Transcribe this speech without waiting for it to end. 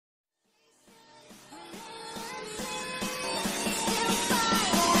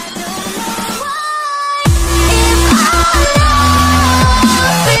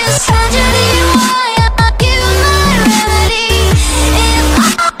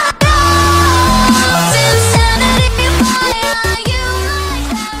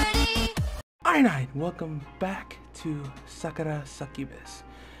welcome back to Sakura Succubus.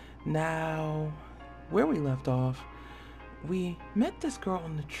 Now, where we left off, we met this girl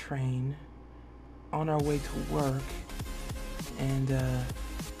on the train on our way to work, and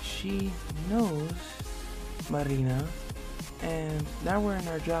she knows Marina, and now we're in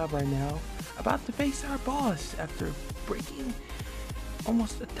our job right now, about to face our boss after breaking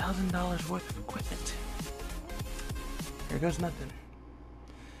almost $1,000 worth of equipment. Here goes nothing.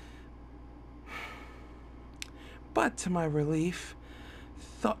 But to my relief,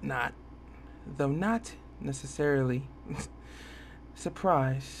 thought not, though not necessarily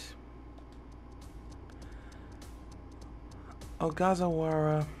surprise.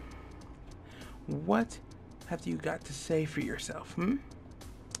 Ogazawara, what have you got to say for yourself,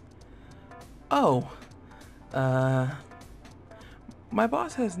 Oh, my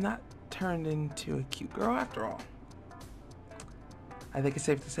boss has not turned into a cute girl after all. I think it's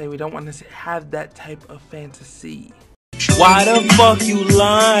safe to say we don't want to have that type of fantasy. Why the fuck you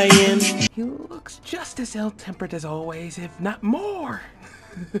lying? He looks just as ill-tempered as always, if not more.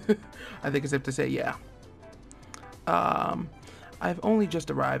 I think it's safe to say, yeah. I've only just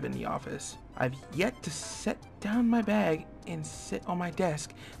arrived in the office. I've yet to set down my bag and sit on my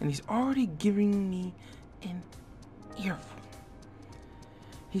desk, and he's already giving me an earful.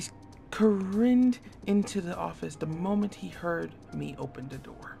 He's careened into the office the moment he heard me open the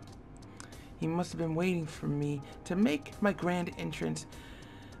door. He must have been waiting for me to make my grand entrance,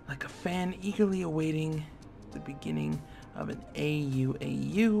 like a fan eagerly awaiting the beginning of an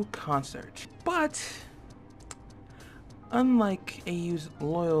AU concert. But unlike AU's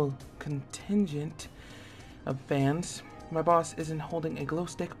loyal contingent of fans, my boss isn't holding a glow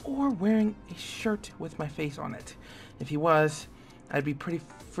stick or wearing a shirt with my face on it. If he was, I'd be pretty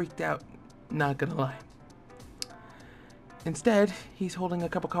freaked out, not gonna lie. Instead, he's holding a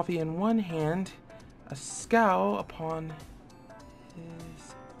cup of coffee in one hand, a scowl upon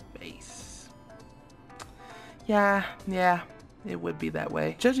his face. Yeah, it would be that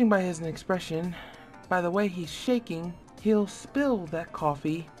way. Judging by his expression, by the way he's shaking, he'll spill that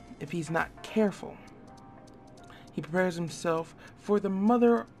coffee if he's not careful. He prepares himself for the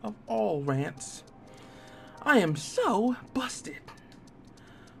mother of all rants. I am so busted.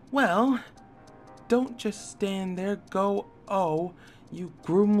 Well, don't just stand there, go, oh, you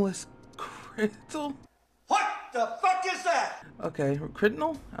groomless criminal. What the fuck is that? Okay,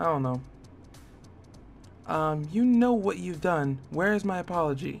 criminal? I don't know. You know what you've done. Where is my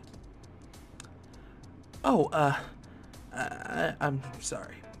apology? Oh, I'm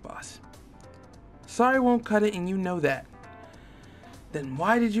sorry, boss. Sorry won't cut it, and you know that. Then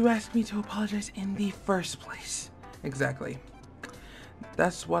why did you ask me to apologize in the first place? Exactly.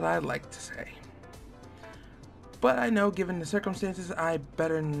 That's what I'd like to say. But I know, given the circumstances, I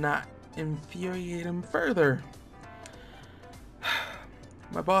better not infuriate him further.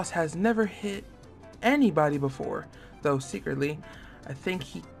 My boss has never hit anybody before, though secretly, I think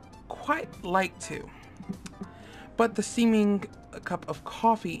he quite like to. But the seeming cup of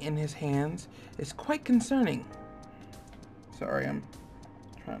coffee in his hands is quite concerning. Sorry, I'm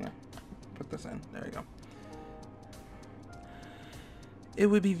trying to put this in. There we go. It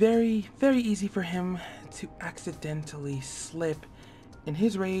would be very, very easy for him to accidentally slip in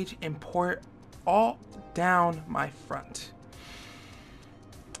his rage and pour it all down my front.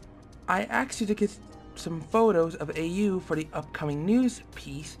 I asked you to get some photos of AU for the upcoming news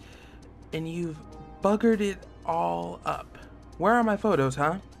piece, and you've buggered it all up. Where are my photos,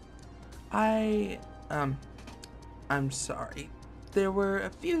 huh? I'm sorry. There were a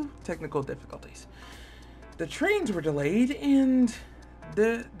few technical difficulties. The trains were delayed, and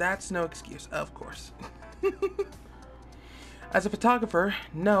that's no excuse, of course. As a photographer,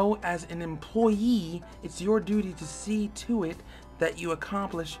 no, as an employee, it's your duty to see to it that you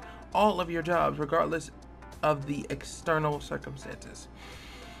accomplish all of your jobs, regardless of the external circumstances.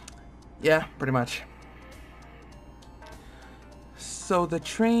 Yeah, pretty much. So the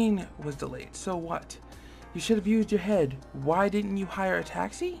train was delayed. So what? You should have used your head. Why didn't you hire a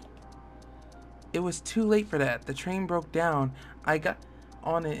taxi? It was too late for that. The train broke down. I got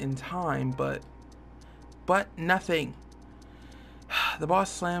on it in time, but nothing. The boss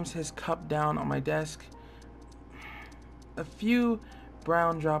slams his cup down on my desk. A few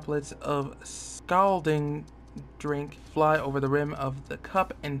brown droplets of scalding drink fly over the rim of the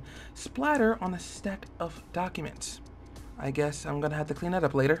cup and splatter on a stack of documents. I guess I'm gonna have to clean that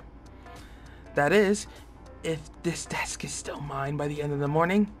up later. That is, if this desk is still mine by the end of the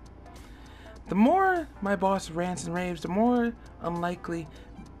morning. The more my boss rants and raves, the more unlikely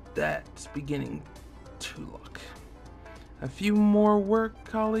that's beginning to look. A few more work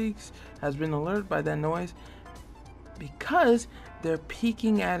colleagues has been alerted by that noise because they're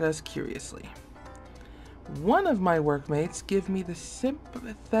peeking at us curiously. One of my workmates gives me the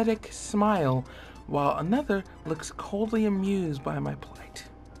sympathetic smile, while another looks coldly amused by my plight.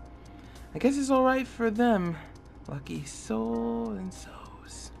 I guess it's alright for them. Lucky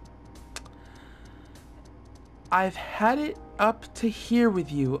so-and-sos. I've had it up to here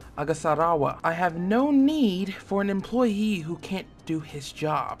with you, Agasarawa. I have no need for an employee who can't do his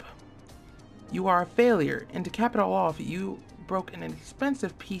job. You are a failure, and to cap it all off, you broke an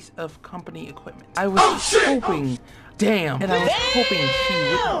expensive piece of company equipment. I was hoping, damn, and I was hoping he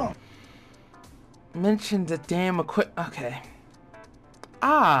would mention the damn equipment. Okay.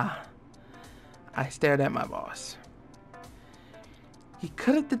 I stared at my boss. He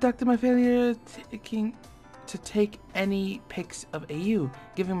could have deducted my failure to take any pics of AU,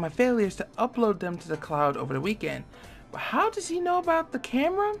 given my failures to upload them to the cloud over the weekend. But how does he know about the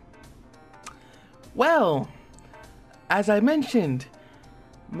camera? Well, as I mentioned,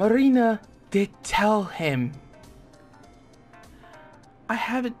 Marina did tell him. I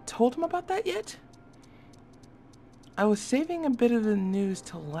haven't told him about that yet. I was saving a bit of the news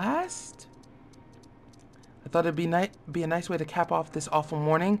to last. I thought it'd be a nice way to cap off this awful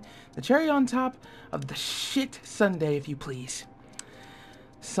morning. The cherry on top of the shit Sunday, if you please.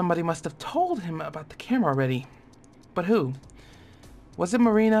 Somebody must have told him about the camera already. But who? Was it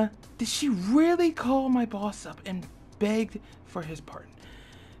Marina? Did she really call my boss up and begged for his pardon?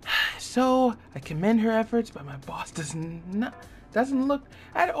 So I commend her efforts, but my boss doesn't look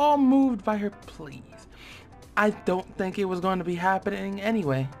at all moved by her pleas. I don't think it was going to be happening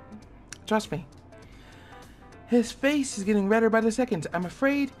anyway. Trust me. His face is getting redder by the second. I'm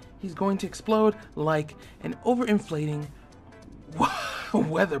afraid he's going to explode like an overinflating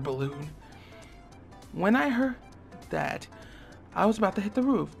weather balloon. When I heard that, I was about to hit the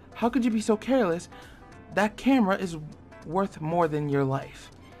roof. How could you be so careless? That camera is worth more than your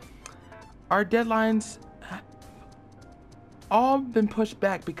life. Our deadlines have all been pushed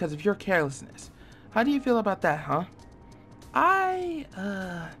back because of your carelessness. How do you feel about that, huh? I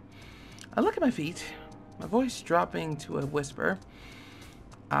look at my feet, my voice dropping to a whisper.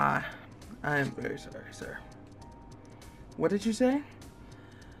 I am very sorry, sir. What did you say?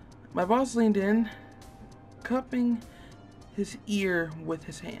 My boss leaned in, cupping his ear with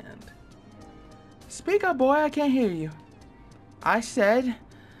his hand. Speak up, boy, I can't hear you. I said,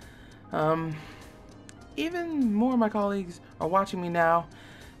 even more of my colleagues are watching me now.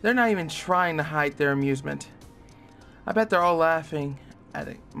 They're not even trying to hide their amusement. I bet they're all laughing at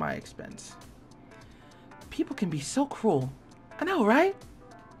my expense. People can be so cruel. I know, right?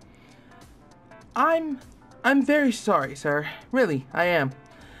 I'm very sorry, sir. Really, I am.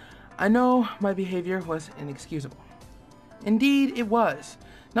 I know my behavior was inexcusable. Indeed, it was.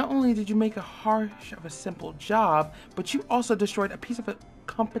 Not only did you make a harsh of a simple job, but you also destroyed a piece of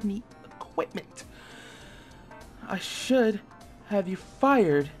company equipment. I should have you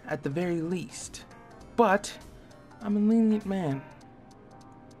fired at the very least. But I'm a lenient man.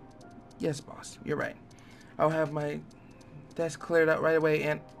 Yes, boss, you're right. I'll have my desk cleared out right away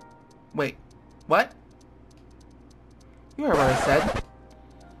and... Wait, what? You heard what I said.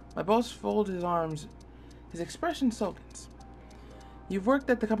 My boss folded his arms, his expression soakens. You've worked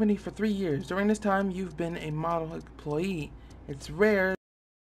at the company for 3 years. During this time, you've been a model employee. It's rare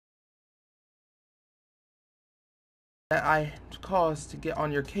that I cause to get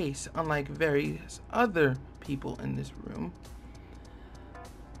on your case, unlike various other people in this room.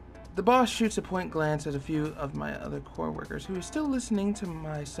 The boss shoots a point glance at a few of my other core workers who are still listening to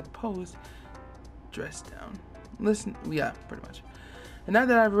my supposed dress down. Yeah, pretty much. And now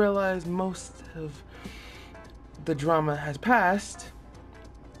that I've realized most of the drama has passed,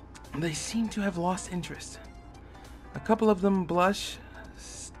 they seem to have lost interest. A couple of them blush,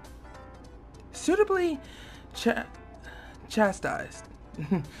 suitably chastised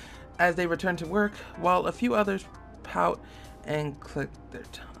as they return to work, while a few others pout and click their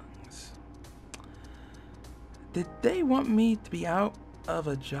tongues. Did they want me to be out of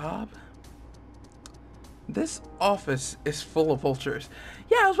a job? This office is full of vultures.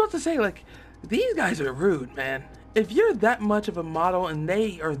 Yeah, I was about to say, like, these guys are rude, man. If you're that much of a model and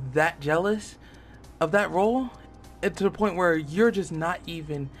they are that jealous of that role, to the point where you're just not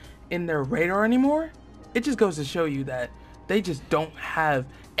even in their radar anymore, it just goes to show you that they just don't have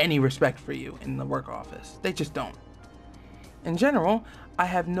any respect for you in the work office. They just don't. In general, I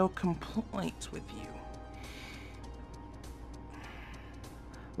have no complaints with you.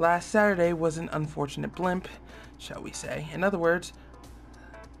 Last Saturday was an unfortunate blimp, shall we say. In other words,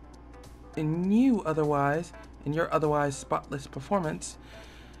 and you otherwise in your otherwise spotless performance.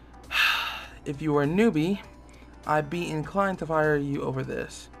 If you were a newbie, I'd be inclined to fire you over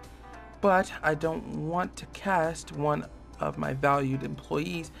this. But I don't want to cast one of my valued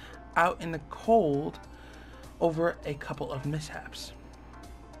employees out in the cold over a couple of mishaps.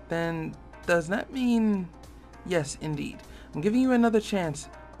 Then does that mean... Yes, indeed. I'm giving you another chance,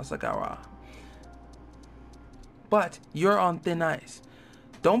 Asagawa. But you're on thin ice.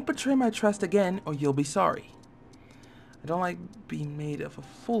 Don't betray my trust again or you'll be sorry. I don't like being made of a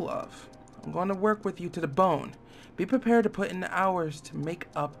fool of. I'm going to work with you to the bone. Be prepared to put in the hours to make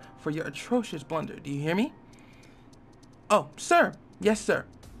up for your atrocious blunder. Do you hear me? Oh, sir. Yes, sir.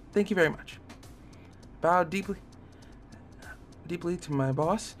 Thank you very much. Bow deeply to my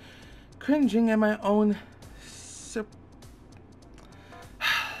boss, cringing at my own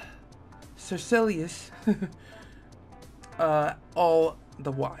supercilious all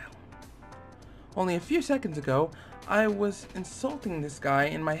the while. Only a few seconds ago, I was insulting this guy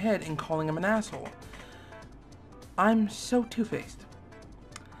in my head and calling him an asshole. I'm so two-faced.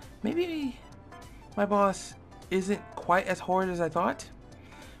 Maybe my boss isn't quite as horrid as I thought,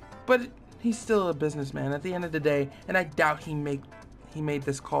 but he's still a businessman at the end of the day, and I doubt he made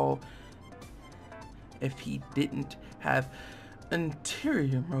this call if he didn't have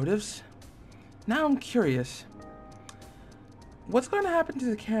ulterior motives. Now I'm curious. What's going to happen to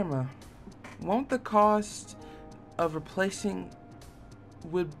the camera? Won't the cost of replacing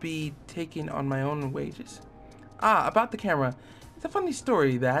would be taken on my own wages? Ah, about the camera. It's a funny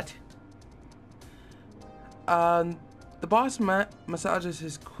story that. The boss massages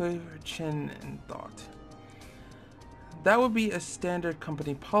his quiver chin in thought. That would be a standard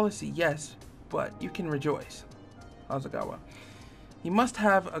company policy, yes, but you can rejoice. Asagawa. You must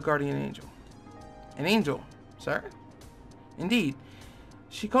have a guardian angel. An angel, sir? Indeed.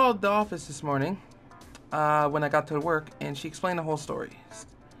 She called the office this morning when I got to work, and she explained the whole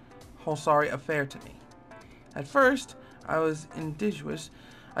sorry affair to me. At first, I was indigenous.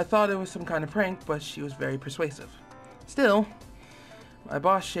 I thought it was some kind of prank, but she was very persuasive. Still, my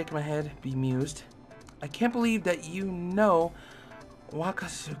boss shaking my head, bemused. I can't believe that you know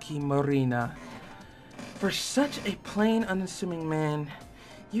Wakatsuki Marina. For such a plain, unassuming man,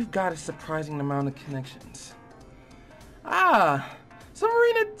 you've got a surprising amount of connections. Ah, so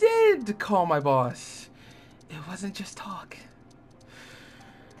Marina did call my boss. It wasn't just talk.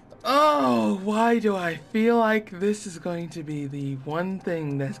 Oh, why do I feel like this is going to be the one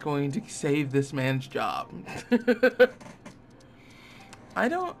thing that's going to save this man's job? I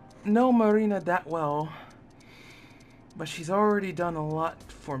don't know Marina that well, but she's already done a lot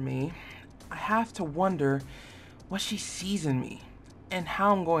for me. I have to wonder what she sees in me and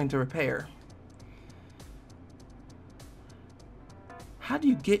how I'm going to repay her. How do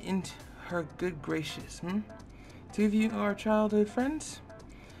you get into her good graces, Two of you are childhood friends?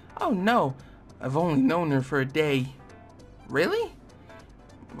 Oh no, I've only known her for a day. Really?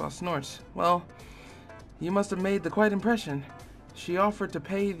 Boss snorts. Well, you must have made the quite impression. She offered to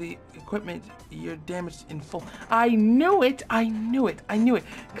pay the equipment you're damaged in full. I knew it!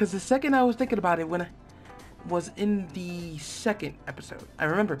 Because the second I was thinking about it when I was in the second episode, I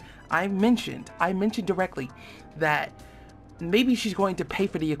remember I mentioned directly that maybe she's going to pay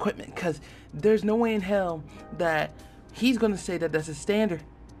for the equipment, because there's no way in hell that he's going to say that that's a standard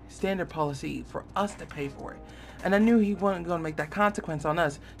policy for us to pay for it. And I knew he wasn't going to make that consequence on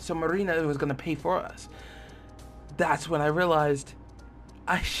us, so Marina was going to pay for us. That's when I realized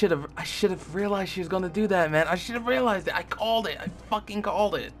I should have realized she was going to do that, man. I should have realized it. I called it. I fucking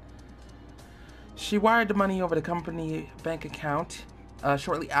called it. She wired the money over the company bank account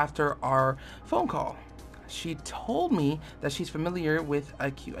shortly after our phone call. She told me that she's familiar with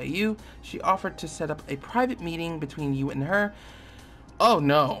IQAU. She offered to set up a private meeting between you and her. Oh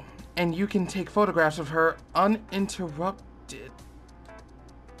no, and you can take photographs of her uninterrupted.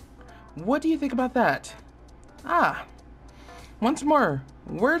 What do you think about that? Ah, once more,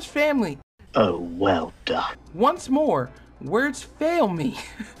 words family. Oh, well done. Once more, words fail me.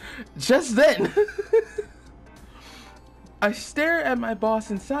 Just then. I stare at my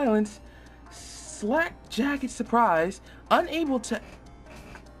boss in silence, slack-jacket surprise, unable to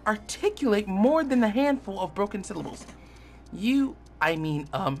articulate more than a handful of broken syllables. I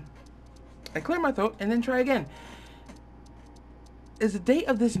clear my throat and then try again. Is the date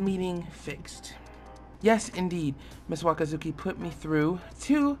of this meeting fixed? Yes, indeed. Miss Wakazuki put me through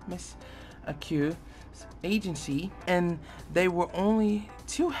to Miss Aku's agency, and they were only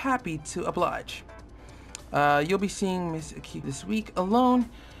too happy to oblige. You'll be seeing Miss Aku this week alone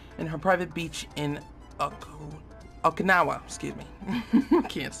in her private beach in Okinawa. Excuse me.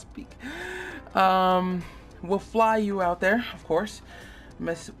 Can't speak. We'll fly you out there, of course.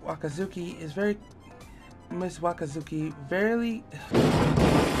 Miss Wakazuki very...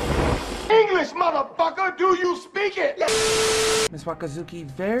 English, motherfucker! Do you speak it? Miss Wakazuki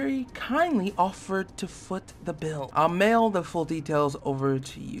very kindly offered to foot the bill. I'll mail the full details over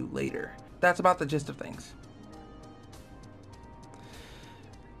to you later. That's about the gist of things.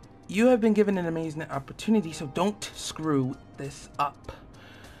 You have been given an amazing opportunity, so don't screw this up.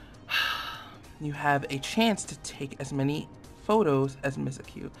 You have a chance to take as many photos as Miss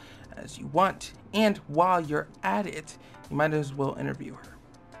Q as you want, and while you're at it, you might as well interview her.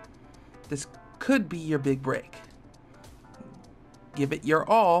 This could be your big break. Give it your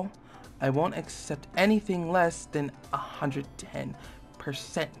all. I won't accept anything less than 110%.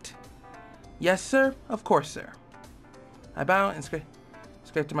 Yes, sir? Of course, sir. I bow and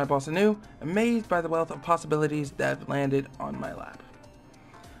scrape to my boss anew, amazed by the wealth of possibilities that have landed on my lap.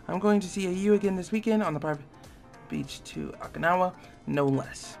 I'm going to see you again this weekend on the private beach to Okinawa, no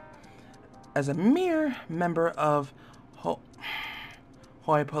less. As a mere member of Hoi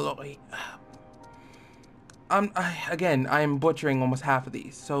Polloi. I am butchering almost half of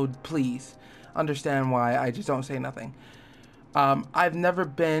these, so please understand why I just don't say nothing. I've never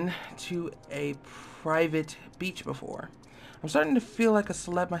been to a private beach before. I'm starting to feel like a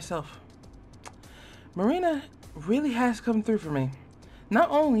celeb myself. Marina really has come through for me. Not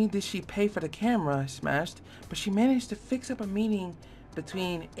only did she pay for the camera I smashed, but she managed to fix up a meeting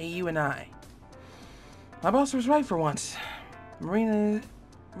between AU and I. My boss was right for once. Marina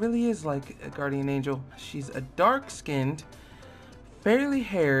really is like a guardian angel. She's a dark-skinned, fairly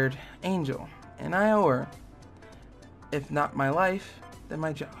haired angel, and I owe her, if not my life, then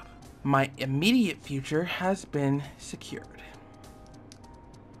my job. My immediate future has been secured,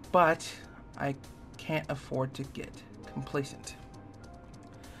 but I can't afford to get complacent.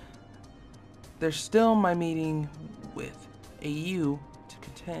 There's still my meeting with AU to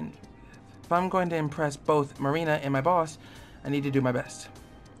contend with. If I'm going to impress both Marina and my boss, I need to do my best.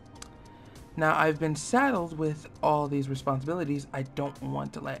 Now, I've been saddled with all these responsibilities. I don't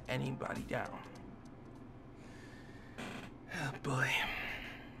want to let anybody down. Oh boy.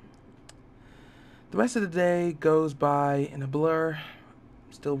 The rest of the day goes by in a blur.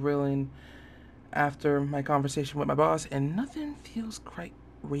 I'm still reeling after my conversation with my boss, and nothing feels quite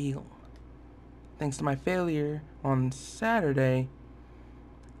real. Thanks to my failure on Saturday,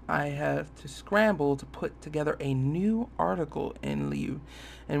 I have to scramble to put together a new article in Liu,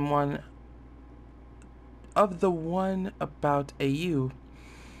 and one about AU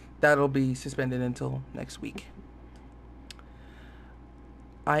that'll be suspended until next week.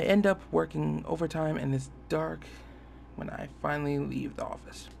 I end up working overtime, and it's dark when I finally leave the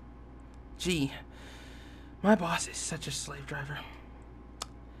office. Gee, my boss is such a slave driver.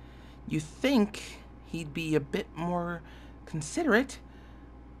 You think he'd be a bit more considerate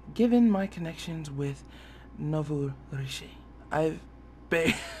given my connections with Novu Rishi. I've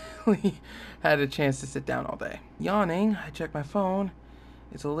barely had a chance to sit down all day. Yawning, I check my phone.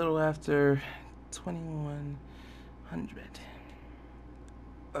 It's a little after 2100.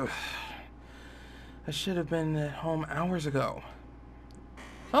 Ugh. I should have been at home hours ago.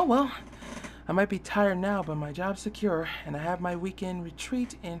 Oh well, I might be tired now, but my job's secure, and I have my weekend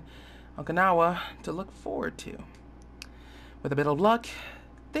retreat in Okinawa to look forward to. With a bit of luck,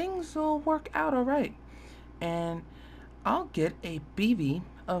 things will work out alright, and I'll get a bevy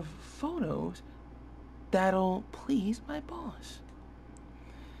of photos that'll please my boss.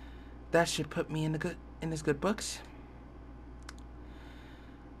 That should put me in his good books.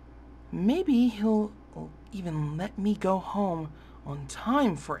 Maybe he'll even let me go home on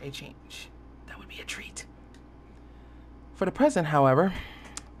time for a change. That would be a treat. For the present, however,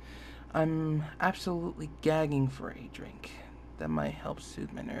 I'm absolutely gagging for a drink that might help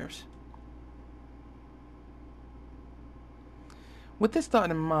soothe my nerves. With this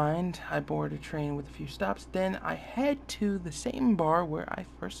thought in mind, I board a train with a few stops. Then I head to the same bar where I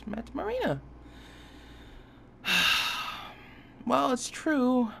first met Marina. Well, it's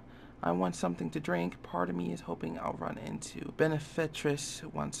true. I want something to drink. Part of me is hoping I'll run into Benefitress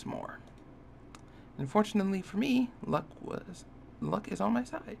once more. Unfortunately for me, luck is on my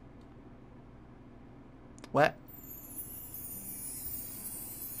side. What?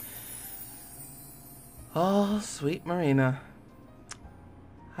 Oh, sweet Marina.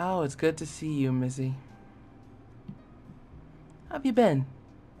 How it's good to see you, Missy. How have you been?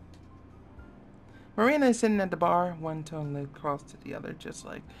 Marina is sitting at the bar, one tongue laid across to the other, just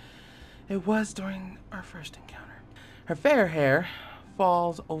like it was during our first encounter. Her fair hair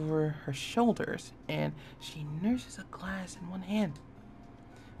falls over her shoulders, and she nurses a glass in one hand.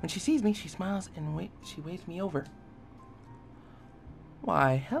 When she sees me, she smiles and she waves me over.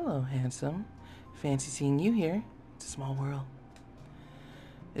 Why, hello, handsome. Fancy seeing you here. It's a small world.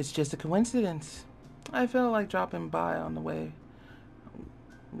 It's just a coincidence. I felt like dropping by on the way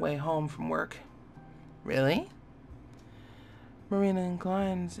home from work. Really? Marina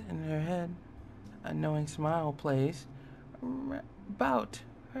inclines in her head. A knowing smile plays about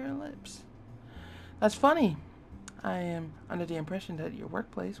her lips. That's funny. I am under the impression that your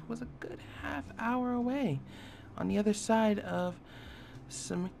workplace was a good half-hour away, on the other side of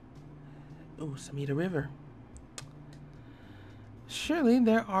Samita River. Surely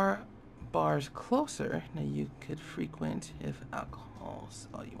there are bars closer that you could frequent if alcohol's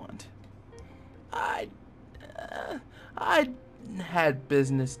all you want. I had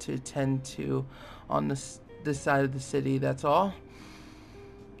business to attend to on this side of the city, that's all.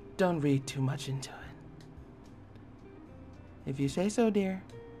 Don't read too much into it. If you say so, dear.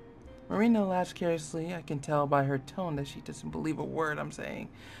 Marina laughs carelessly. I can tell by her tone that she doesn't believe a word I'm saying.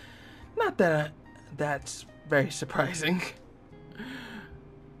 Not that that's very surprising.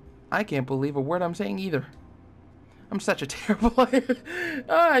 I can't believe a word I'm saying either. I'm such a terrible liar.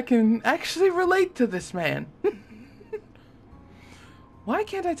 I can actually relate to this man. Why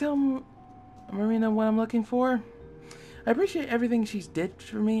can't I tell Marina what I'm looking for? I appreciate everything she's did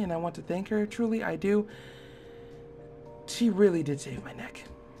for me, and I want to thank her. Truly, I do. She really did save my neck.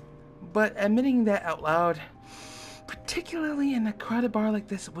 But admitting that out loud, particularly in a crowded bar like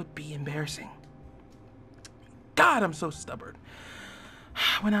this, would be embarrassing. God, I'm so stubborn.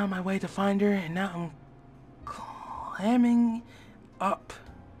 I went out of my way to find her, and now I'm clamming up.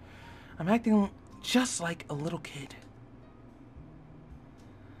 I'm acting just like a little kid.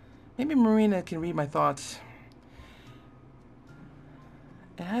 Maybe Marina can read my thoughts.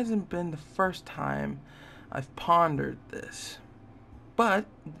 It hasn't been the first time I've pondered this. But,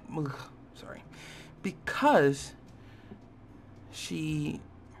 because she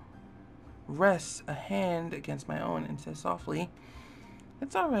rests a hand against my own and says softly,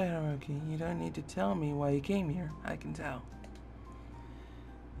 "It's alright, Haruki. You don't need to tell me why you came here. I can tell."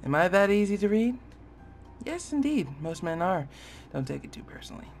 Am I that easy to read? Yes, indeed. Most men are. Don't take it too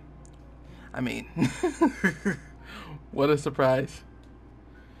personally. I mean, what a surprise.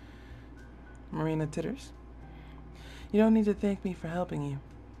 Marina titters. You don't need to thank me for helping you.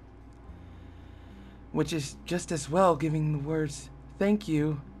 Which is just as well, giving the words thank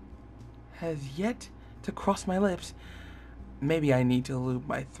you has yet to cross my lips. Maybe I need to lube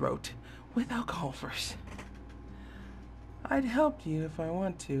my throat with alcohol first. I'd help you if I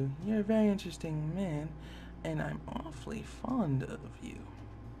want to. You're a very interesting man, and I'm awfully fond of you.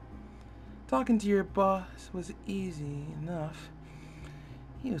 Talking to your boss was easy enough.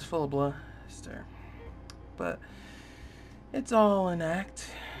 He was full of bluster. But it's all an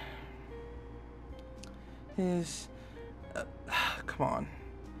act. His, come on,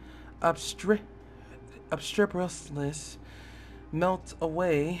 obstreperousness melts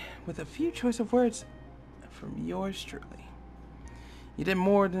away with a few choice of words from yours truly. You did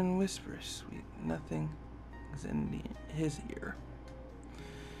more than whisper, sweet. Nothing was in his ear.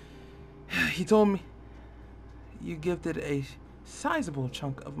 He told me you gifted a sizable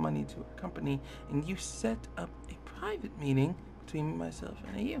chunk of money to a company, and you set up a private meeting between myself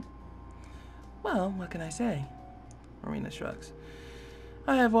and you. Well, what can I say? Marina shrugs.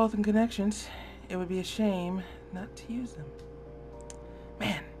 I have wealth and connections. It would be a shame not to use them.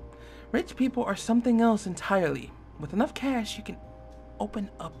 Man, rich people are something else entirely. With enough cash, you can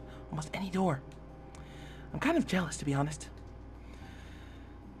open up almost any door. I'm kind of jealous, to be honest.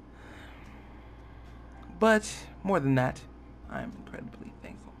 But more than that, I'm incredibly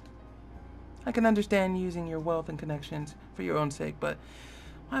thankful. I can understand using your wealth and connections for your own sake, but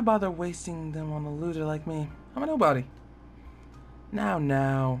why bother wasting them on a loser like me? I'm a nobody.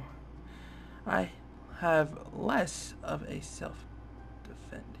 Now, I have less of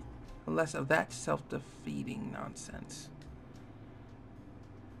that self-defeating nonsense.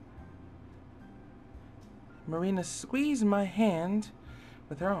 Marina squeezed my hand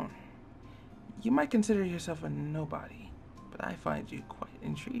with her own. You might consider yourself a nobody, but I find you quite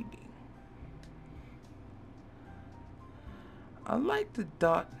intriguing. I'd like to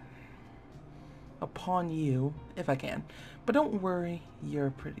dot upon you, if I can, but don't worry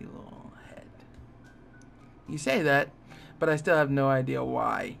your pretty little head. You say that, but I still have no idea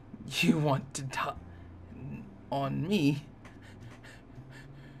why you want to dot on me.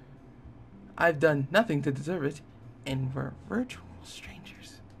 I've done nothing to deserve it, and we're virtual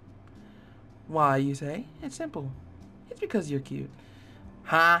strangers. Why, you say? It's simple. It's because you're cute.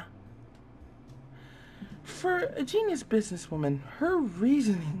 Huh? For a genius businesswoman, her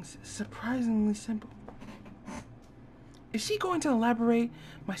reasoning's surprisingly simple. Is she going to elaborate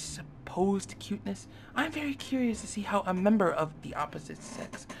my supposed cuteness? I'm very curious to see how a member of the opposite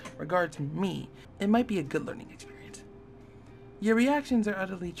sex regards me. It might be a good learning experience. Your reactions are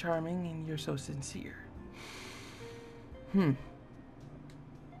utterly charming and you're so sincere.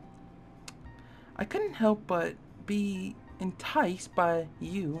 I couldn't help but be enticed by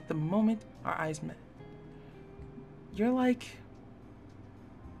you the moment our eyes met. You're like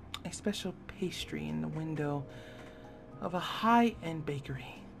a special pastry in the window of a high-end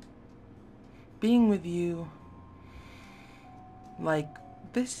bakery. Being with you like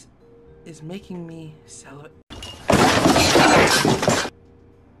this is making me celebrate.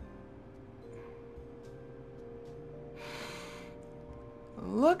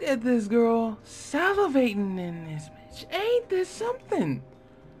 Look at this girl salivating in this bitch. Ain't this something?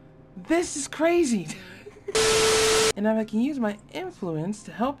 This is crazy. And if I can use my influence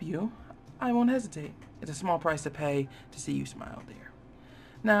to help you, I won't hesitate. It's a small price to pay to see you smile, dear.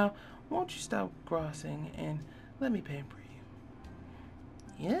 Now, won't you stop grossing and let me pamper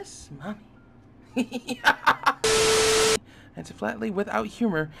you? Yes, mommy. And so flatly without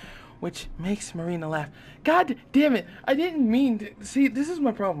humor, which makes Marina laugh. God damn it! I didn't mean to. See, this is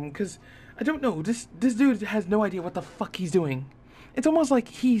my problem, because I don't know. This dude has no idea what the fuck he's doing. It's almost like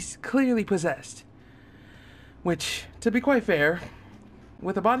he's clearly possessed. Which, to be quite fair,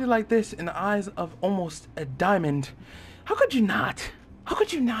 with a body like this and the eyes of almost a diamond, how could you not? How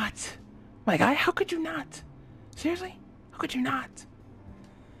could you not? My guy, how could you not? Seriously? How could you not?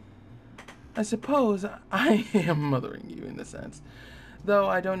 I suppose I am mothering you in a sense. Though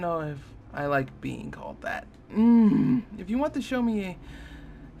I don't know if I like being called that. If you want to show me a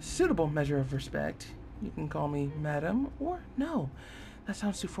suitable measure of respect, you can call me madam or no. That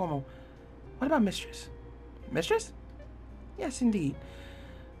sounds too formal. What about mistress? Mistress? Yes, indeed.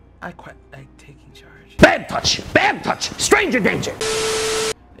 I quite like taking charge. Bad touch! Bad touch! Stranger danger!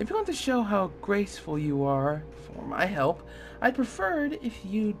 If you want to show how graceful you are for my help, I'd prefer it if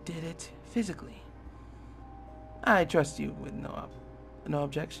you did it physically. I trust you with no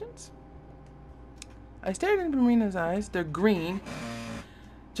objections. I stared into Marina's eyes. They're green,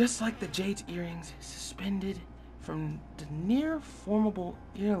 just like the jade's earrings suspended from the near formable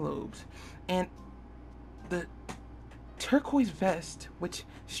earlobes, and the turquoise vest which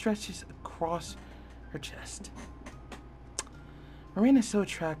stretches across her chest. Marina's so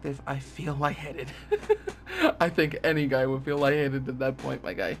attractive, I feel lightheaded. I think any guy would feel lightheaded at that point,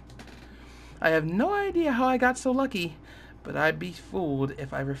 my guy. I have no idea how I got so lucky, but I'd be fooled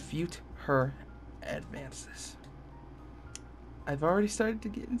if I refute her advances. I've already started to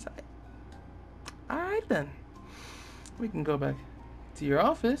get inside. Alright then. We can go back to your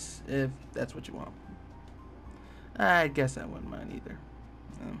office if that's what you want. I guess I wouldn't mind either.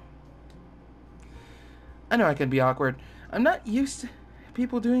 I know I can be awkward. I'm not used to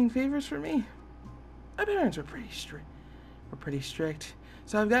people doing favors for me. My parents were pretty strict.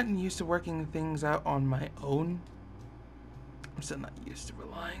 So I've gotten used to working things out on my own. I'm still not used to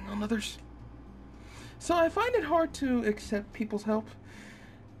relying on others. So I find it hard to accept people's help.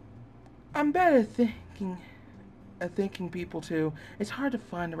 I'm bad at thanking people too. It's hard to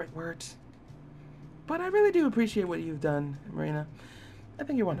find the right words. But I really do appreciate what you've done, Marina. I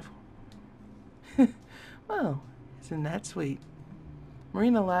think you're wonderful. Well, isn't that sweet?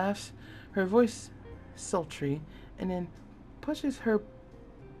 Marina laughs, her voice sultry, and then pushes her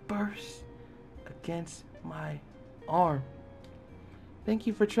purse against my arm. Thank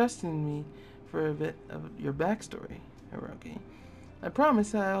you for trusting me for a bit of your backstory, Hiroki. I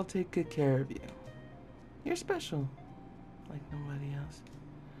promise I'll take good care of you. You're special, like nobody else.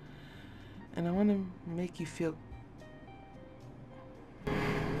 And I want to make you feel...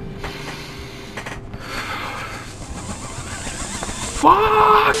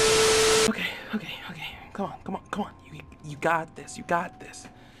 Fuck! Okay. Come on. You got this.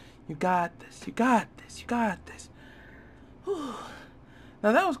 Whew.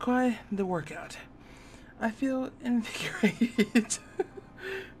 Now that was quite the workout. I feel invigorated.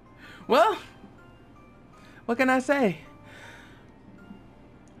 Well, what can I say?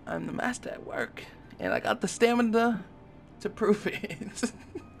 I'm the master at work, and I got the stamina to prove it.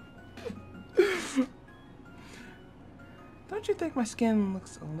 Don't you think my skin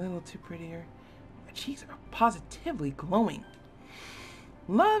looks a little too prettier? My cheeks are positively glowing.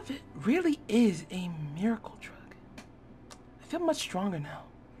 Love really is a miracle drug. I feel much stronger now.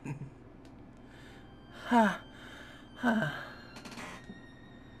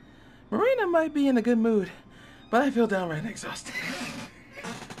 Marina might be in a good mood, but I feel downright exhausted.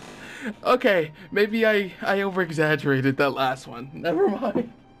 Okay, maybe I over-exaggerated that last one. Never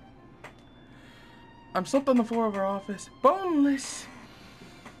mind. I'm slumped on the floor of our office, boneless,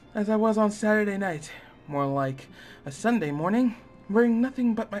 as I was on Saturday night. More like a Sunday morning, wearing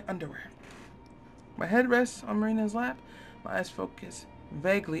nothing but my underwear. My head rests on Marina's lap, my eyes focus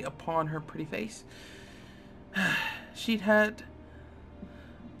vaguely upon her pretty face. She'd had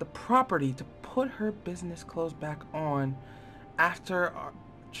the property to put her business clothes back on after our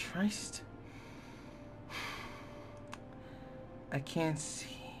tryst. I can't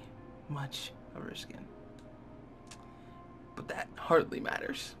see much of her skin, but that hardly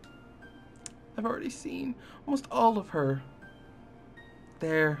matters. I've already seen almost all of her.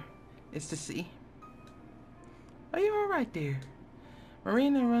 There is to see. Are you alright, dear?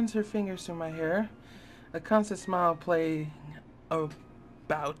 Marina runs her fingers through my hair, a constant smile playing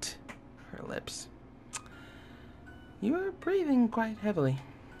about her lips. You are breathing quite heavily.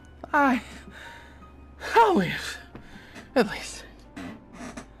 I'll live. At least.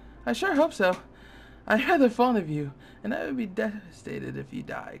 I sure hope so. I'm rather fond of you, and I would be devastated if you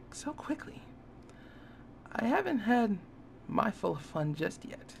died so quickly. I haven't had my full of fun just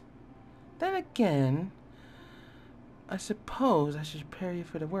yet. Then again, I suppose I should prepare you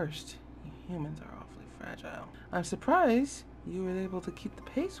for the worst. You humans are awfully fragile. I'm surprised you were able to keep the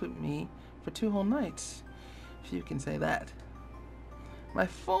pace with me for 2 whole nights, if you can say that. My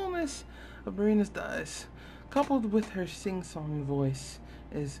fullness of Marina's thighs, coupled with her sing-song voice,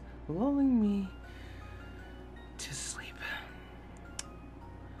 is lulling me to sleep.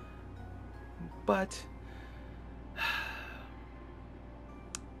 But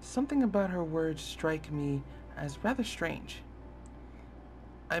something about her words strike me as rather strange.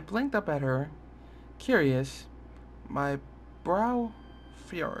 I blinked up at her, curious, my brow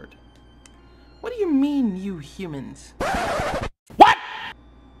furrowed. What do you mean, you humans? What?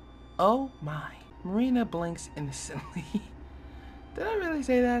 Oh my. Marina blinks innocently. Did I really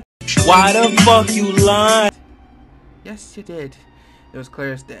say that? Why the fuck you lying? Yes, you did. It was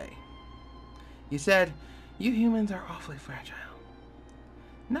clear as day. You said, you humans are awfully fragile.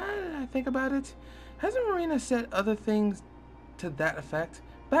 Now that I think about it, hasn't Marina said other things to that effect?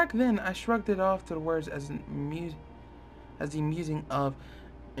 Back then, I shrugged it off to the words as the musing of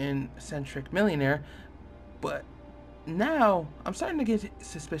an eccentric millionaire, but now I'm starting to get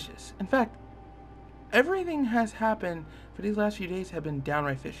suspicious. In fact, everything has happened for these last few days have been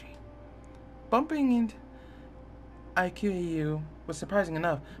downright fishy. Bumping into IQAU was surprising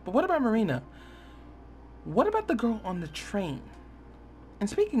enough, but what about Marina? What about the girl on the train? And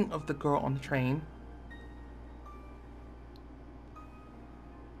speaking of the girl on the train,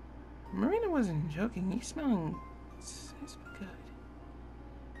 Marina wasn't joking. He's smelling good.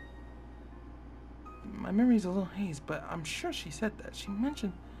 My memory's a little haze, but I'm sure she said that. She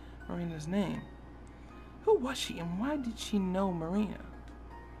mentioned Marina's name. Who was she, and why did she know Marina?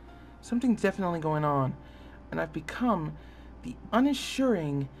 Something's definitely going on, and I've become the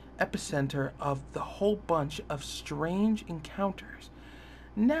unassuring epicenter of the whole bunch of strange encounters.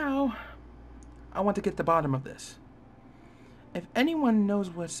 Now, I want to get to the bottom of this. If anyone knows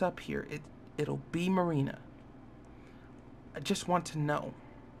what's up here, it'll be Marina. I just want to know.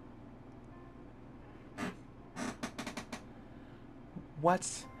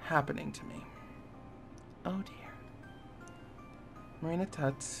 What's happening to me? Oh dear. Marina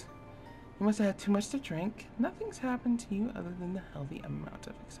Tuts, you must have had too much to drink. Nothing's happened to you other than the healthy amount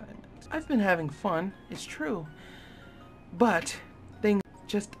of excitement. I've been having fun, it's true. But things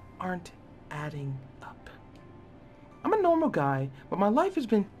just aren't adding up. I'm a normal guy, but my life has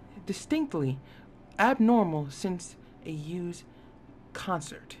been distinctly abnormal since a used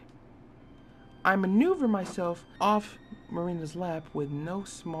concert. I maneuver myself off Marina's lap with no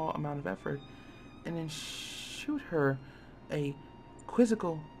small amount of effort and then shoot her a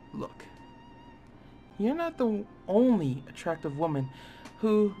quizzical look. You're not the only attractive woman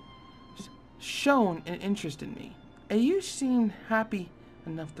who shown an interest in me, and you seemed happy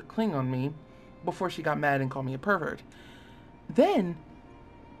enough to cling on me before she got mad and called me a pervert. Then,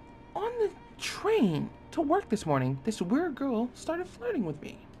 on the train to work this morning, this weird girl started flirting with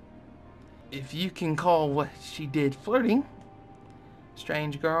me. If you can call what she did flirting.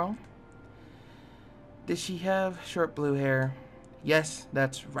 Strange girl. Did she have short blue hair? Yes,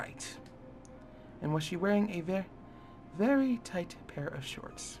 that's right. And was she wearing a very tight pair of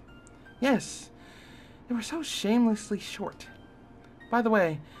shorts? Yes, they were so shamelessly short. By the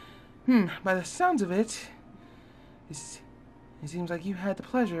way, by the sounds of it, it seems like you had the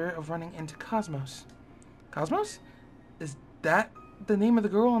pleasure of running into Cosmos. Cosmos? Is that the name of the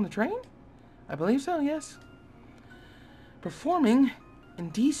girl on the train? I believe so, yes. Performing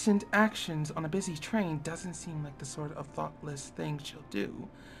Indecent actions on a busy train doesn't seem like the sort of thoughtless thing she'll do.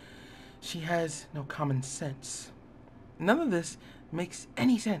 She has no common sense. None of this makes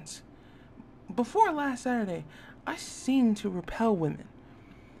any sense. Before last Saturday, I seemed to repel women.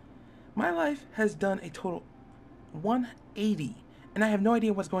 My life has done a total 180, and I have no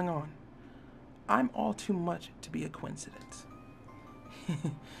idea what's going on. I'm all too much to be a coincidence.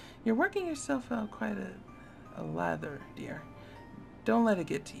 You're working yourself out quite a lather, dear. Don't let it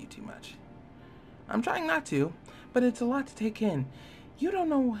get to you too much. I'm trying not to, but it's a lot to take in. You don't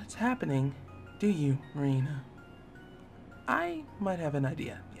know what's happening, do you, Marina? I might have an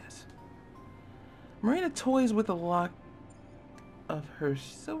idea, yes. Marina toys with a lock of her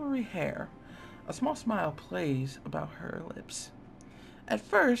silvery hair. A small smile plays about her lips. At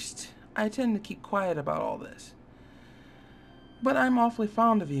first, I tend to keep quiet about all this. But I'm awfully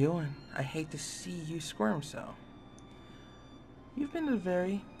fond of you, and I hate to see you squirm so. You've been a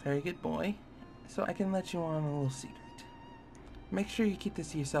very, very good boy, so I can let you on a little secret. Make sure you keep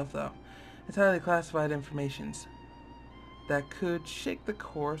this to yourself, though. It's highly classified information that could shake the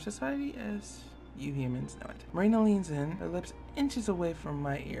core of society as you humans know it. Marina leans in, her lips inches away from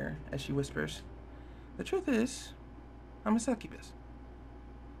my ear as she whispers, "The truth is, I'm a succubus."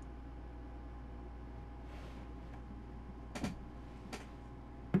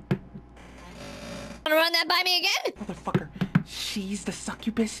 Wanna run that by me again? Motherfucker, she's the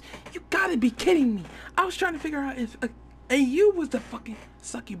succubus? You gotta be kidding me. I was trying to figure out if you was the fucking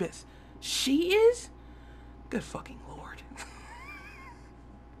succubus. She is? Good fucking lord.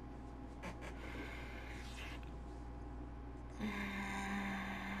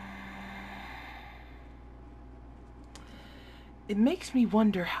 It makes me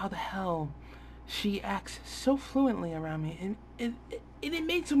wonder how the hell she acts so fluently around me, and it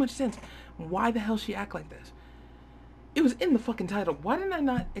made so much sense. Why the hell she act like this? It was in the fucking title. Why didn't I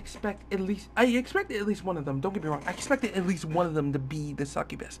not expect at least... I expected at least one of them. Don't get me wrong. I expected at least one of them to be the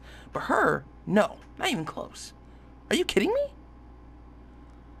succubus. But her, no. Not even close. Are you kidding me?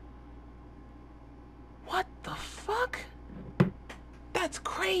 What the fuck? That's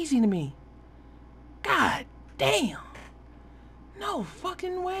crazy to me. God damn. No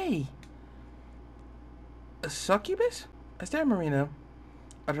fucking way. A succubus? I stare at Marina,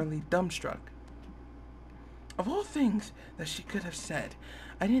 utterly dumbstruck. Of all things that she could have said,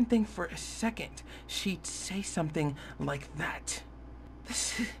 I didn't think for a second she'd say something like that.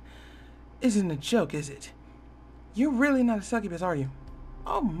 This isn't a joke, is it? You're really not a succubus, are you?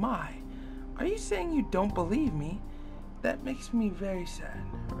 Oh my. Are you saying you don't believe me? That makes me very sad,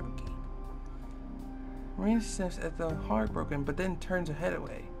 Roki. Marina sniffs at the heartbroken, but then turns her head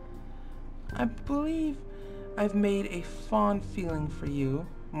away. I believe I've made a fond feeling for you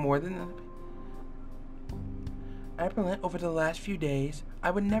more than apparent over the last few days.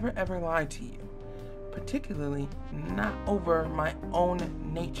 I would never ever lie to you, particularly not over my own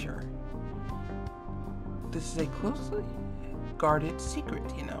nature. This is a closely guarded secret,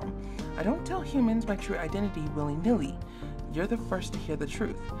 you know. I don't tell humans my true identity willy-nilly. You're the first to hear the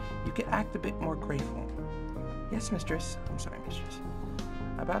truth. You can act a bit more grateful. Yes, mistress. I'm sorry, mistress.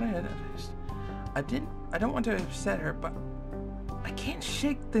 I bowed her head at first. I don't want to upset her, but I can't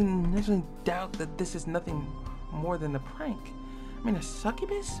shake the initial doubt that this is nothing more than a prank. I mean, a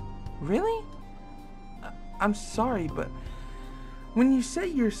succubus? Really? I'm sorry, but when you say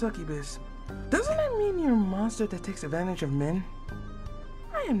you're a succubus, doesn't that mean you're a monster that takes advantage of men?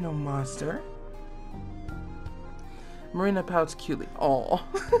 I am no monster. Marina pouts cutely. Aw.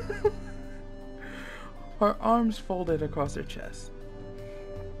 Her arms folded across her chest.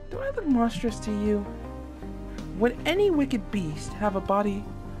 Do I look monstrous to you? Would any wicked beast have a body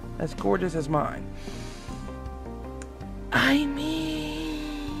as gorgeous as mine? I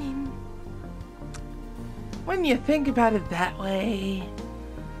mean, when you think about it that way,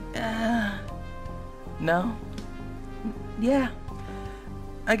 no. Yeah,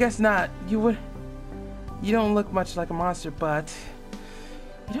 I guess not. You don't look much like a monster, but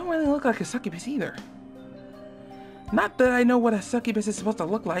you don't really look like a succubus either. Not that I know what a succubus is supposed to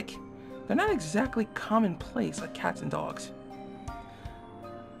look like. They're not exactly commonplace like cats and dogs.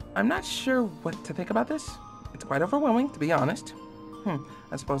 I'm not sure what to think about this. It's quite overwhelming, to be honest.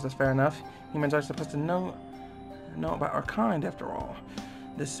 I suppose that's fair enough. Humans are supposed to know about our kind, after all.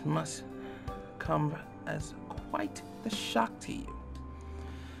 This must come as quite the shock to you.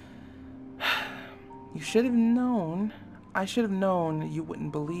 You should have known. I should have known you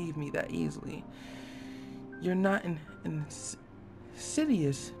wouldn't believe me that easily. You're not an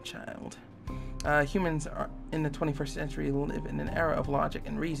insidious child. Humans are in the 21st century live in an era of logic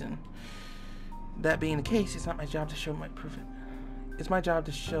and reason. That being the case, it's not my job to show my proof. it's my job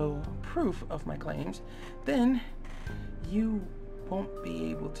to show proof of my claims, then you won't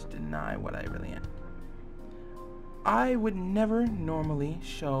be able to deny what I really am. I would never normally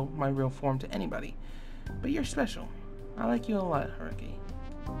show my real form to anybody, but you're special. I like you a lot, Haruki.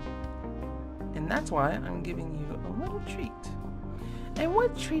 And that's why I'm giving you a little treat. And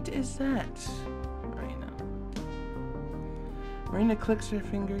what treat is that, Marina? Marina clicks her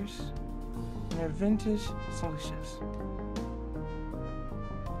fingers in her vintage solutions.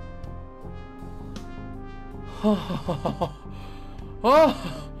 Oh, oh,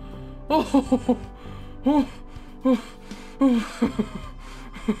 oh, oh, oh,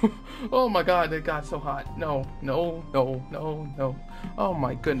 oh my God, it got so hot. No, no, no, no, no. Oh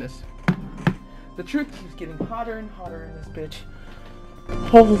my goodness. The truth keeps getting hotter and hotter in this bitch.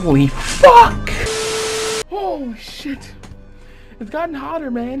 Holy fuck! Holy shit. It's gotten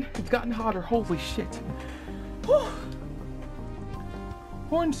hotter, man. It's gotten hotter. Holy shit. Whew.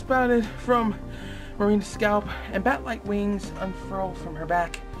 Horn spouted from Marina's scalp, and bat-like wings unfurl from her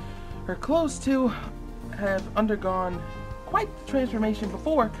back. Her clothes, too, have undergone quite the transformation.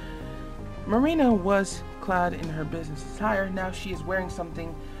 Before, Marina was clad in her business attire. Now she is wearing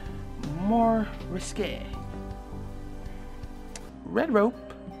something more risque. Red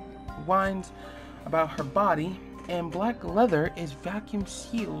rope winds about her body, and black leather is vacuum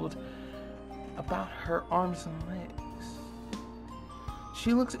sealed about her arms and legs.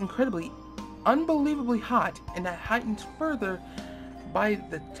 She looks incredibly, unbelievably hot, and that heightened further by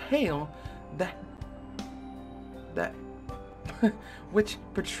the tail that which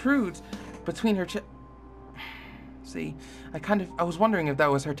protrudes between her chest. See, I was wondering if that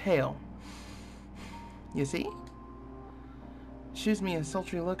was her tail. You see? Shoots me a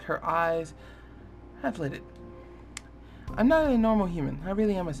sultry look, her eyes half lidded. I'm not a normal human. I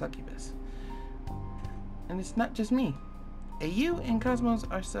really am a succubus. And it's not just me. You and Cosmos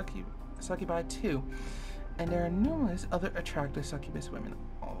are succubi too. And there are numerous other attractive succubus women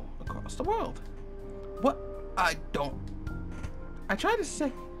all across the world. What? I try to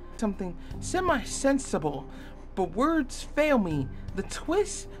say something semi-sensible, but words fail me. The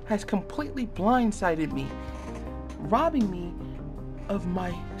twist has completely blindsided me, robbing me of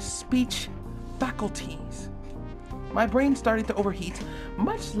my speech faculties. My brain started to overheat,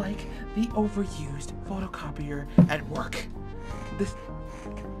 much like the overused photocopier at work. This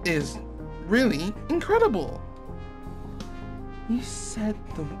is really incredible. You say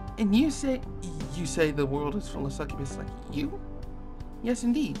the world is full of succubus like you? Yes,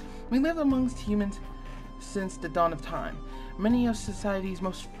 indeed. We live amongst humans since the dawn of time. Many of society's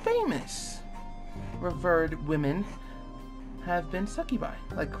most famous revered women have been succubi,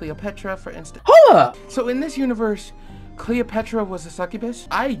 like Cleopatra, for instance. Hold up! So in this universe, Cleopatra was a succubus?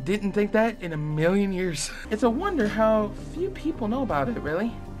 I didn't think that in a million years. It's a wonder how few people know about it,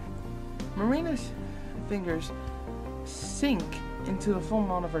 really. Marina's fingers sink into the full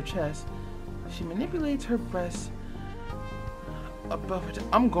mount of her chest. She manipulates her breasts above her.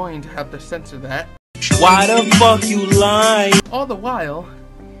 I'm going to have to censor that. Why the fuck you lying? All the while,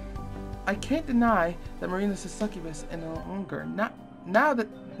 I can't deny that Marina's a succubus any longer. Not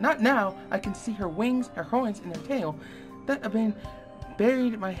now. I can see her wings, her horns, and her tail that have been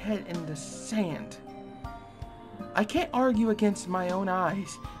buried my head in the sand. I can't argue against my own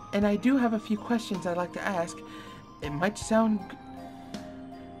eyes, and I do have a few questions I'd like to ask. It might sound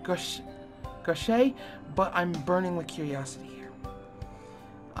gauche, but I'm burning with curiosity here.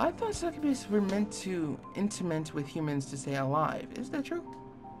 I thought succubus were meant to intimate with humans to stay alive. Is that true?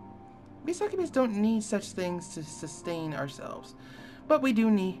 We succubus don't need such things to sustain ourselves, but we do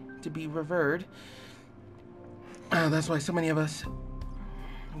need to be revered. That's why so many of us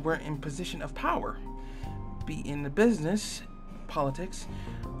were in position of power, be in the business, politics,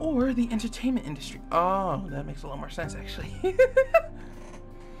 or the entertainment industry. Oh, that makes a lot more sense, actually.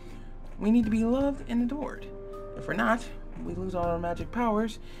 We need to be loved and adored. If we're not, we lose all our magic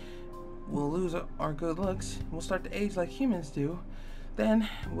powers, we'll lose our good looks, we'll start to age like humans do, then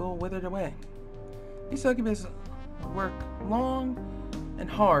we'll wither away. These succubus work long and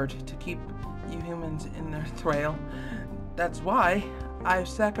hard to keep you humans in their thrall. That's why I've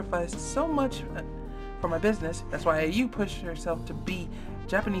sacrificed so much for my business. That's why you push herself to be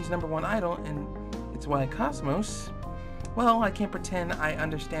Japanese #1 idol, and it's why Cosmos, well, I can't pretend I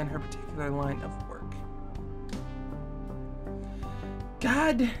understand her particular line of work.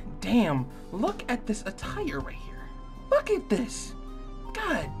 God damn, look at this attire right here. Look at this.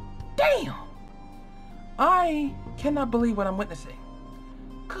 God damn. I cannot believe what I'm witnessing.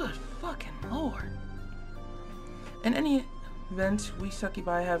 Good fucking lord. In any event, we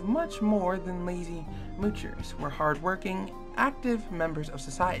succubi have much more than lazy moochers. We're hardworking active members of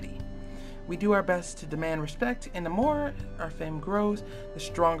society. We do our best to demand respect, and the more our fame grows, the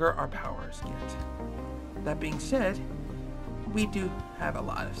stronger our powers get. That being said, we do have a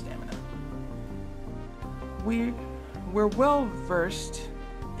lot of stamina. We're well versed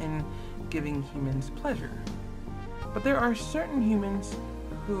in giving humans pleasure, but there are certain humans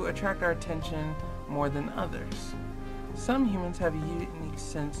who attract our attention more than others. Some humans have a unique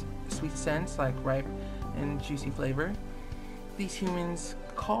sweet sense, like ripe and juicy flavor. These humans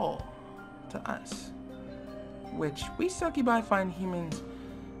call to us, which we succubi find humans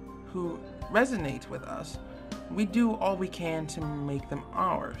who resonate with us. We do all we can to make them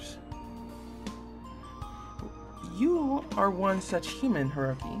ours. You are one such human,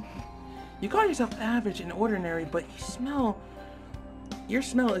 Hiroki. You call yourself average and ordinary, but your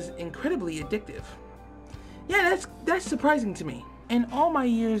smell is incredibly addictive. Yeah, that's surprising to me. In all my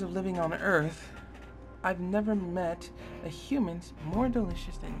years of living on Earth, I've never met a human more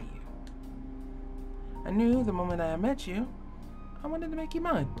delicious than you. I knew the moment I met you, I wanted to make you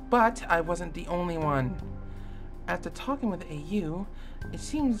mine. But I wasn't the only one. After talking with AU, it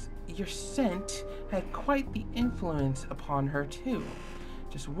seems your scent had quite the influence upon her too.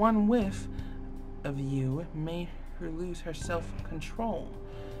 Just one whiff of you made her lose her self-control.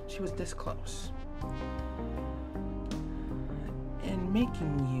 She was this close. And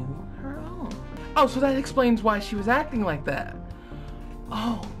making you her own. Oh, so that explains why she was acting like that.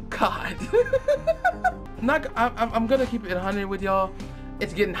 Oh, God. I'm gonna keep it 100 with y'all.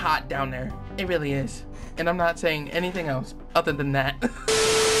 It's getting hot down there. It really is. And I'm not saying anything else other than that.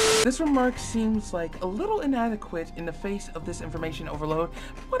 This remark seems like a little inadequate in the face of this information overload.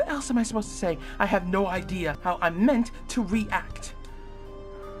 What else am I supposed to say? I have no idea how I'm meant to react.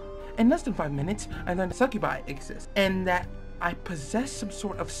 In less than 5 minutes, I learned that succubi exists, and that I possess some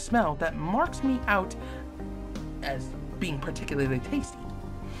sort of smell that marks me out as being particularly tasty.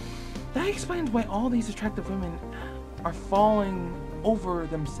 That explains why all these attractive women are falling over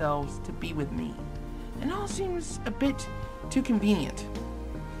themselves to be with me. It all seems a bit too convenient.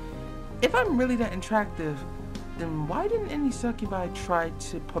 If I'm really that attractive, then why didn't any succubi try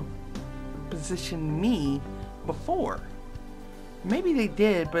to position me before? Maybe they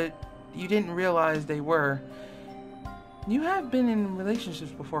did, but you didn't realize they were. You have been in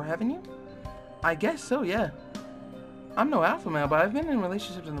relationships before, haven't you? I guess so, yeah. I'm no alpha male, but I've been in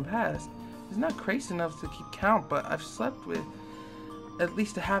relationships in the past. It's not crazy enough to keep count, but I've slept with at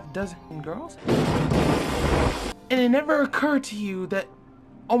least a half dozen girls. And it never occurred to you that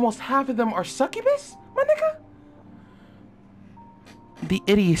almost half of them are succubus, my nigga? The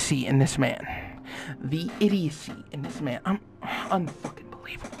idiocy in this man. The idiocy in this man. I'm unfucking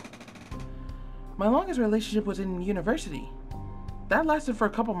believable. My longest relationship was in university. That lasted for a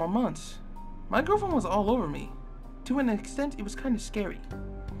couple more months. My girlfriend was all over me. To an extent, it was kind of scary.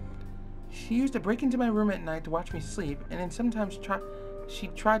 She used to break into my room at night to watch me sleep, and then sometimes she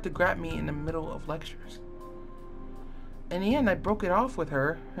tried to grab me in the middle of lectures. In the end, I broke it off with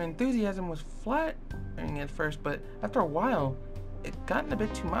her. Her enthusiasm was flattering at first, but after a while, it gotten a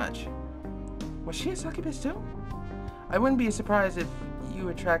bit too much. Was she a succubus too? I wouldn't be surprised if you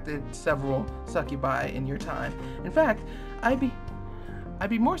attracted several succubi in your time. In fact, I'd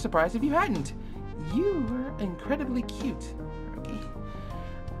be more surprised if you hadn't. You were incredibly cute, Rookie.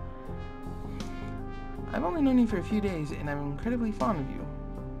 I've only known you for a few days, and I'm incredibly fond of you.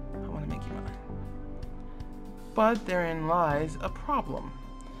 I want to make you mine. But therein lies a problem.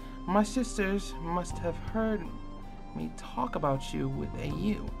 My sisters must have heard me talk about you with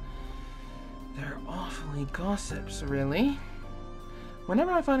AU. They're awfully gossips, really.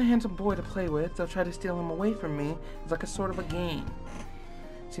 Whenever I find a handsome boy to play with, they'll try to steal him away from me. It's like a sort of a game.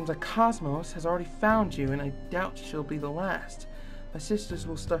 Seems like Cosmos has already found you, and I doubt she'll be the last. My sisters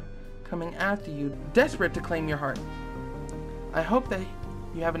will start coming after you, desperate to claim your heart. I hope that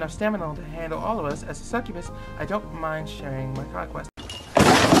you have enough stamina to handle all of us. As a succubus, I don't mind sharing my conquest.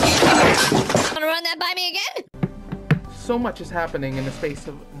 Wanna run that by me again? So much is happening in the space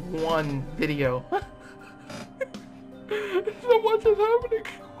of one video. So much is happening.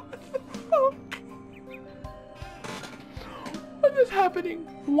 What the fuck? What is happening?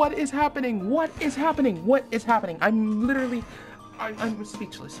 What is happening? What is happening? What is happening? I'm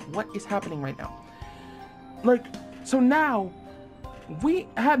speechless. What is happening right now? Like, so now we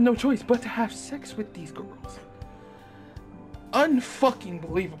have no choice but to have sex with these girls. Unfucking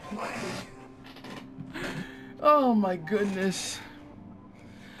believable. Oh my goodness.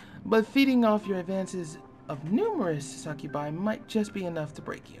 But feeding off your advances of numerous succubi might just be enough to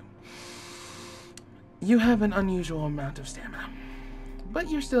break you. You have an unusual amount of stamina. But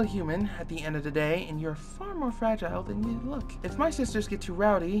you're still human at the end of the day, and you're far more fragile than you look. If my sisters get too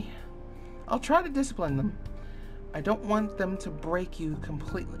rowdy, I'll try to discipline them. I don't want them to break you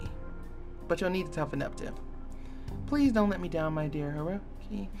completely, but you'll need to toughen up too. Please don't let me down, my dear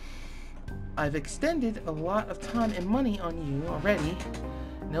Hiroki. I've extended a lot of time and money on you already,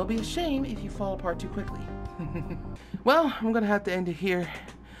 and it'll be a shame if you fall apart too quickly. Well, I'm gonna have to end it here.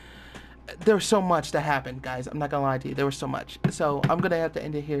 There was so much that happened, guys. I'm not gonna lie to you. There was so much. So I'm gonna have to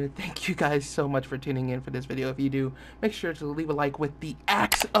end it here. Thank you guys so much for tuning in for this video. If you do, make sure to leave a like with the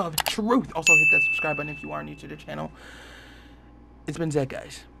axe of truth. Also hit that subscribe button if you are new to the channel. It's been Zed,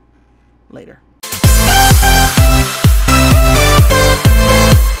 guys. Later.